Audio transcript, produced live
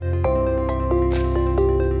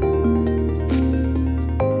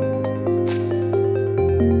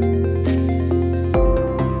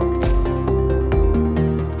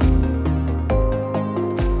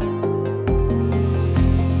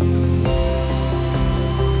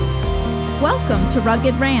Welcome to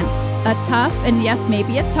Rugged Rants, a tough and yes,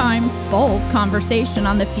 maybe at times, bold conversation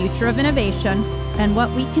on the future of innovation and what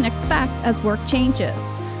we can expect as work changes.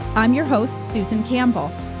 I'm your host, Susan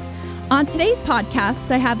Campbell. On today's podcast,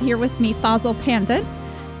 I have here with me Fazil Pandit,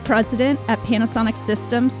 President at Panasonic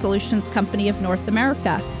Systems Solutions Company of North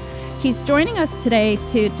America. He's joining us today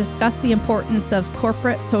to discuss the importance of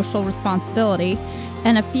corporate social responsibility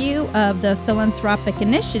and a few of the philanthropic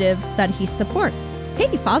initiatives that he supports.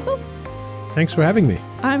 Hey, Fazil. Thanks for having me.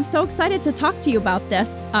 I'm so excited to talk to you about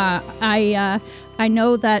this. I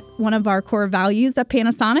know that one of our core values at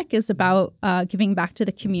Panasonic is about giving back to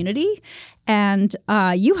the community. And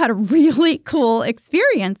you had a really cool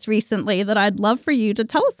experience recently that I'd love for you to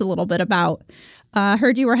tell us a little bit about. I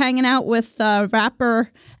heard you were hanging out with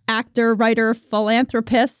rapper, actor, writer,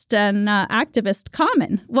 philanthropist, and activist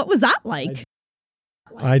Common. What was that like?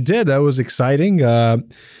 I did. That was exciting.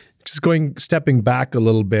 Stepping back a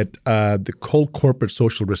little bit, the whole corporate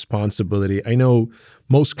social responsibility. I know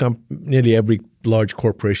nearly every large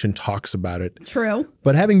corporation talks about it. True.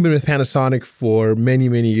 But having been with Panasonic for many,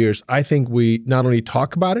 many years, I think we not only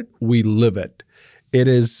talk about it, we live it. It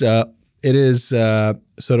is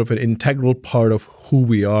sort of an integral part of who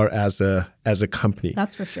we are as a company.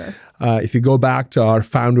 That's for sure. If you go back to our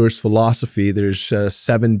founder's philosophy, there's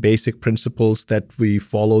 7 basic principles that we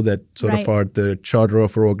follow that sort of are the charter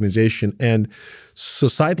of our organization. And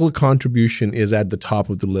societal contribution is at the top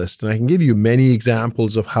of the list. And I can give you many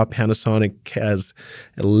examples of how Panasonic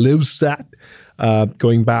lives that.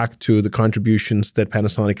 Going back to the contributions that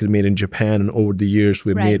Panasonic has made in Japan and over the years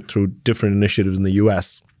we've made through different initiatives in the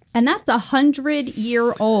U.S. And that's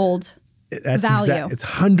 100-year-old value. It's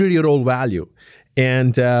 100-year-old value.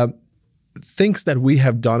 And things that we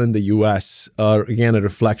have done in the U.S. are, again, a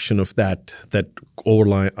reflection of that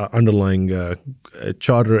underlying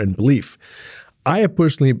charter and belief. I have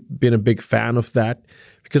personally been a big fan of that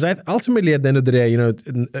because ultimately, at the end of the day,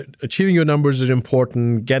 achieving your numbers is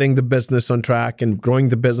important, getting the business on track and growing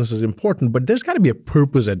the business is important, but there's got to be a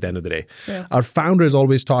purpose at the end of the day. True. Our founders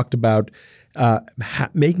always talked about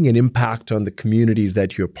making an impact on the communities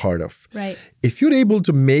that you're part of. Right. If you're able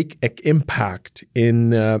to make an impact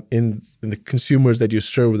in the consumers that you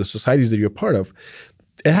serve, the societies that you're part of,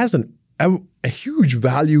 it has a huge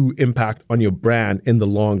value impact on your brand in the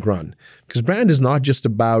long run. Because brand is not just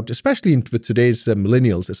about, especially with today's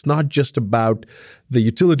millennials, it's not just about the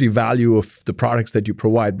utility value of the products that you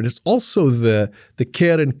provide, but it's also the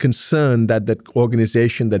care and concern that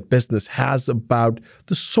organization, that business has about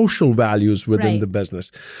the social values within the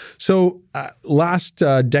business. So last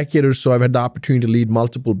decade or so, I've had the opportunity to lead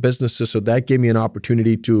multiple businesses. So that gave me an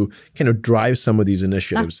opportunity to kind of drive some of these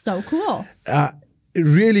initiatives. That's so cool.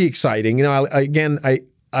 Really exciting.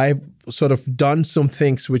 I've sort of done some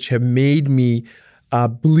things which have made me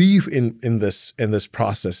believe in this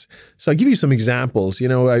process. So I'll give you some examples.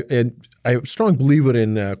 I'm a strong believer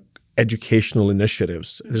in educational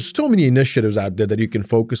initiatives. There's so many initiatives out there that you can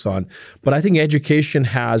focus on, but I think education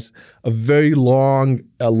has a very long,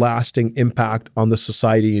 lasting impact on the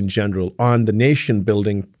society in general, on the nation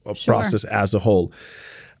building process as a whole.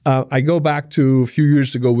 I go back to a few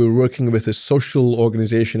years ago, we were working with a social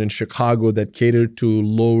organization in Chicago that catered to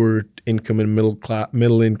lower income and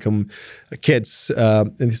middle income kids,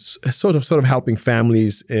 and sort of helping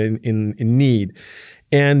families in need.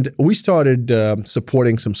 And we started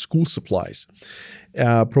supporting some school supplies,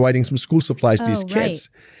 providing some school supplies to these kids.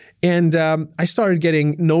 And I started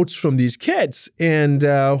getting notes from these kids. And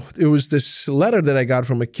there was this letter that I got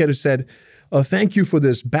from a kid who said, thank you for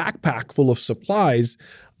this backpack full of supplies.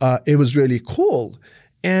 It was really cool.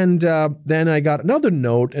 And then I got another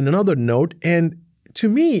note. And to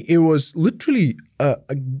me, it was literally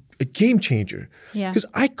a game changer. Because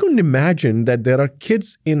I couldn't imagine that there are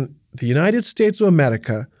kids in the United States of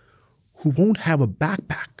America who won't have a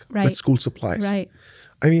backpack with school supplies. Right.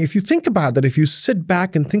 I mean, if you think about that, if you sit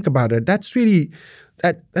back and think about it, that's really,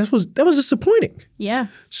 that was disappointing. Yeah.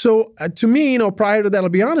 So to me, prior to that, I'll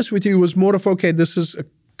be honest with you, it was more of, okay, this is a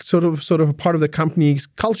sort of a part of the company's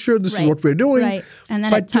culture. This is what we're doing. Right. And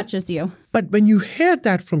then it touches you. But when you hear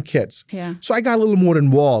that from kids, so I got a little more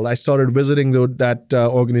involved. I started visiting that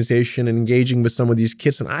organization and engaging with some of these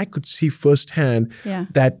kids, and I could see firsthand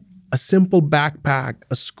that a simple backpack,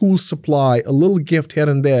 a school supply, a little gift here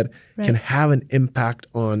and there can have an impact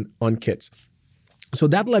on kids. So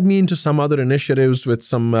that led me into some other initiatives with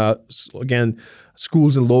some, again,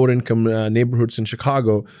 schools in lower income neighborhoods in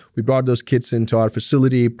Chicago. We brought those kids into our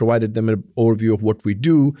facility, provided them an overview of what we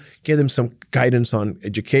do, gave them some guidance on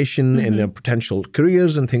education and their potential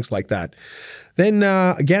careers and things like that. Then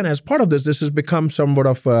again, as part of this has become somewhat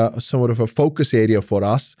of a focus area for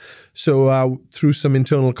us. So through some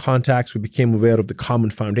internal contacts, we became aware of the Common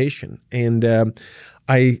Foundation. And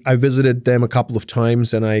I visited them a couple of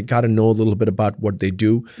times and I got to know a little bit about what they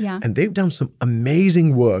do. Yeah. And they've done some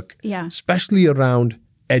amazing work, especially around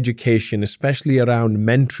education, especially around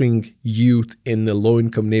mentoring youth in the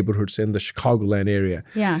low-income neighborhoods in the Chicagoland area.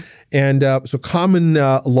 Yeah. And so Common,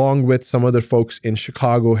 along with some other folks in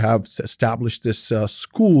Chicago, have established this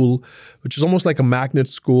school, which is almost like a magnet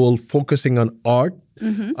school focusing on art.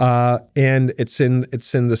 And it's in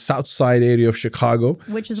the South Side area of Chicago,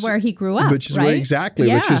 which is where he grew up. Which is right?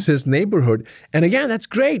 where which is his neighborhood. And again, that's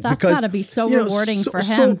great That's because got to be so rewarding for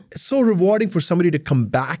him. So rewarding for somebody to come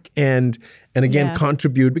back and again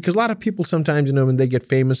contribute, because a lot of people sometimes, when they get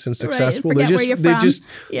famous and successful, they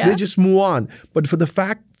just move on. But for the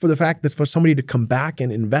fact that for somebody to come back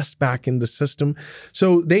and invest back in the system.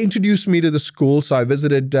 So they introduced me to the school. So I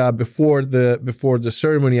visited before the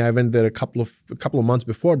ceremony. I went there a couple of months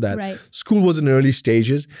before that. Right. School was in early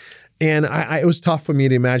stages. And it was tough for me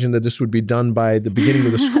to imagine that this would be done by the beginning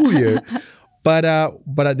of the school year.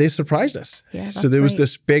 But they surprised us. Yeah, so there was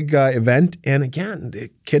this big event. And again, the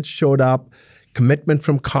kids showed up. Commitment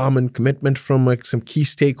from Common, commitment from some key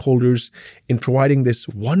stakeholders in providing this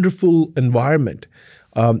wonderful environment.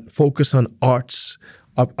 Focus on arts,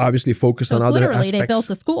 obviously focus on other aspects. They built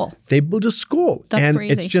a school. They built a school. That's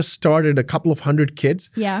crazy. It's just started a couple of hundred kids.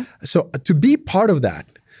 Yeah. So to be part of that,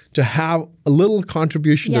 to have a little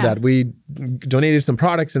contribution to that, we donated some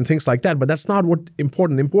products and things like that, but that's not what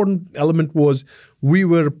important. The important element was we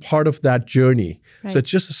were part of that journey. Right. So it's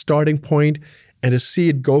just a starting point, and to see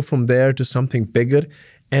it go from there to something bigger.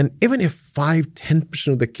 And even if 5-10%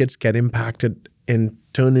 of the kids get impacted and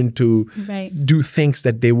turn into do things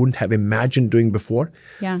that they wouldn't have imagined doing before,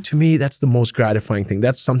 to me, that's the most gratifying thing.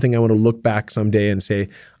 That's something I want to look back someday and say,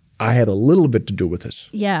 I had a little bit to do with this.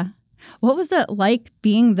 Yeah. What was it like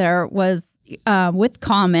being there with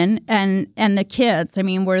Common and the kids? I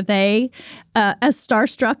mean, were they as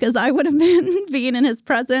starstruck as I would have been being in his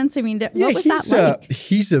presence? I mean, what was that like?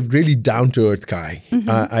 He's a really down-to-earth guy.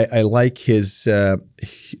 I like his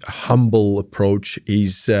humble approach.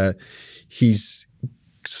 He's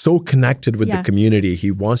so connected with the community. He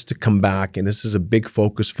wants to come back, and this is a big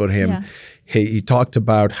focus for him. Yeah. He talked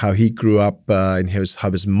about how he grew up and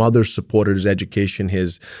how his mother supported his education.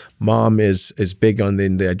 His mom is big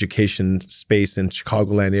in the education space in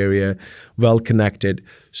Chicagoland area, well connected.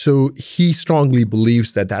 So he strongly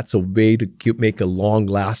believes that that's a way to make a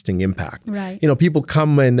long-lasting impact. Right. People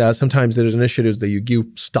come and sometimes there's initiatives that you give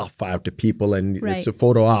stuff out to people and it's a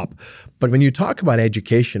photo op. But when you talk about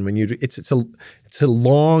education, it's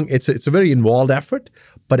a very involved effort,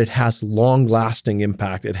 but it has long-lasting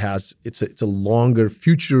impact. It's a longer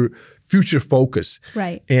future focus,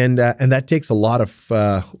 right? And that takes a lot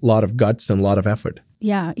of guts and a lot of effort.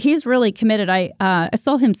 Yeah, he's really committed. I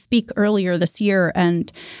saw him speak earlier this year,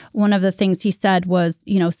 and one of the things he said was,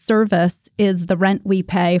 service is the rent we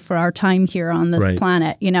pay for our time here on this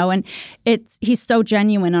planet. And he's so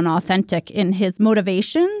genuine and authentic in his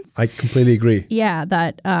motivations. I completely agree. Yeah,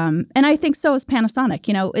 and I think so is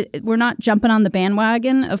Panasonic. We're not jumping on the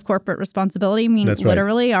bandwagon of corporate responsibility. I mean,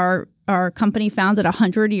 literally, our company founded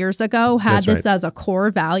 100 years ago had this as a core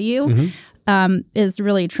value. Is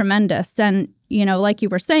really tremendous. And like you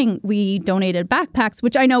were saying, we donated backpacks,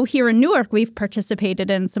 which I know here in Newark, we've participated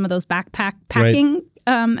in some of those backpack packing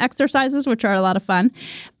exercises, which are a lot of fun.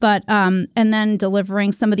 But and then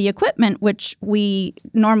delivering some of the equipment, which we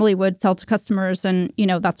normally would sell to customers, and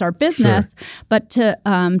that's our business. Sure. But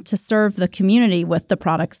to serve the community with the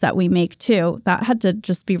products that we make too, that had to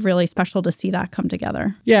just be really special to see that come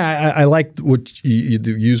together. Yeah, I like what you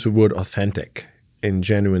use the word authentic and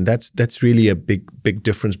genuine. That's really a big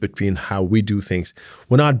difference between how we do things.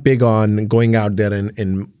 We're not big on going out there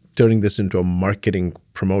and turning this into a marketing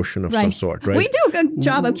promotion of some sort, right? We do a good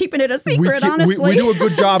job of keeping it a secret, honestly. We do a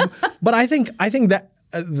good job, but I think that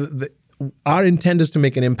our intent is to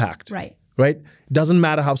make an impact. Right? It doesn't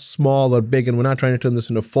matter how small or big, and we're not trying to turn this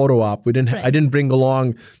into a photo op. I didn't bring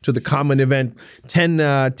along to the Common event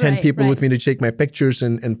 10 people with me to take my pictures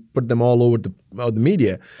and put them all over the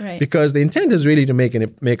media. Because the intent is really to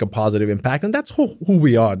make a positive impact, and that's who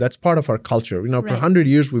we are. That's part of our culture. For 100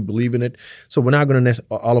 years we believe in it, so we're not going to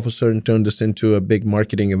all of a sudden turn this into a big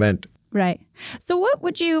marketing event. Right. So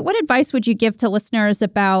what advice would you give to listeners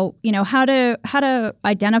about, how to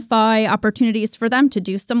identify opportunities for them to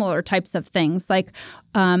do similar types of things? Like,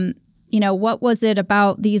 what was it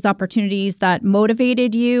about these opportunities that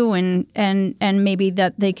motivated you and maybe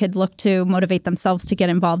that they could look to motivate themselves to get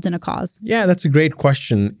involved in a cause? Yeah, that's a great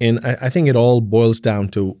question. And I think it all boils down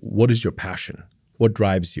to what is your passion? What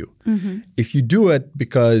drives you? Mm-hmm. If you do it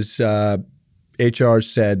because HR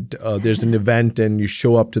said there's an event and you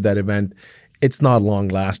show up to that event, it's not long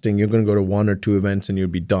lasting. You're going to go to 1 or 2 events and you'll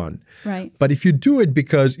be done. Right. But if you do it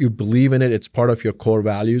because you believe in it, it's part of your core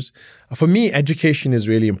values. For me, education is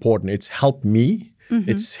really important. It's helped me.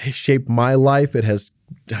 Mm-hmm. It's shaped my life. It has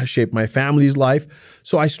shaped my family's life.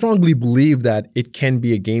 So I strongly believe that it can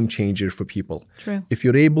be a game changer for people. True. If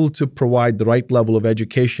you're able to provide the right level of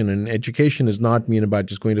education, and education does not mean about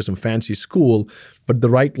just going to some fancy school, but the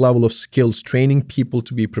right level of skills, training people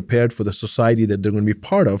to be prepared for the society that they're going to be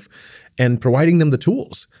part of, and providing them the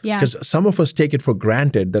tools. Yeah. Because some of us take it for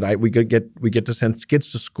granted that we get to send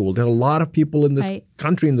kids to school. There are a lot of people in this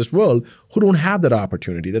country, in this world, who don't have that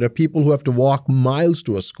opportunity. There are people who have to walk miles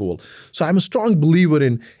to a school. So I'm a strong believer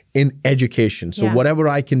in education. So whatever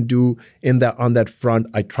I can do on that front,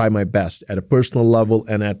 I try my best at a personal level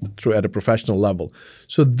and at a professional level.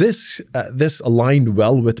 So this aligned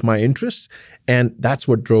well with my interests, and that's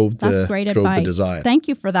what drove the desire. Thank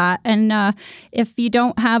you for that. And if you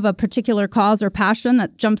don't have a particular cause or passion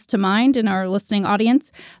that jumps to mind in our listening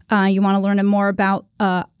audience, you want to learn more about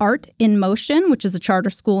Art in Motion, which is a charter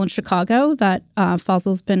school in Chicago that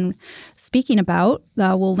Fazil's been speaking about.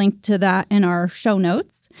 We'll link to that in our show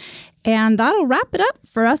notes. And that'll wrap it up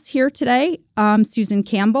for us here today. I'm Susan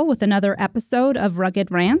Campbell with another episode of Rugged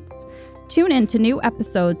Rants. Tune in to new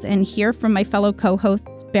episodes and hear from my fellow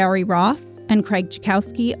co-hosts Barry Ross and Craig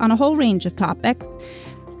Jakowski on a whole range of topics,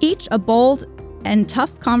 each a bold and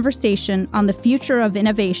tough conversation on the future of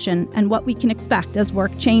innovation and what we can expect as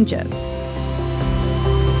work changes.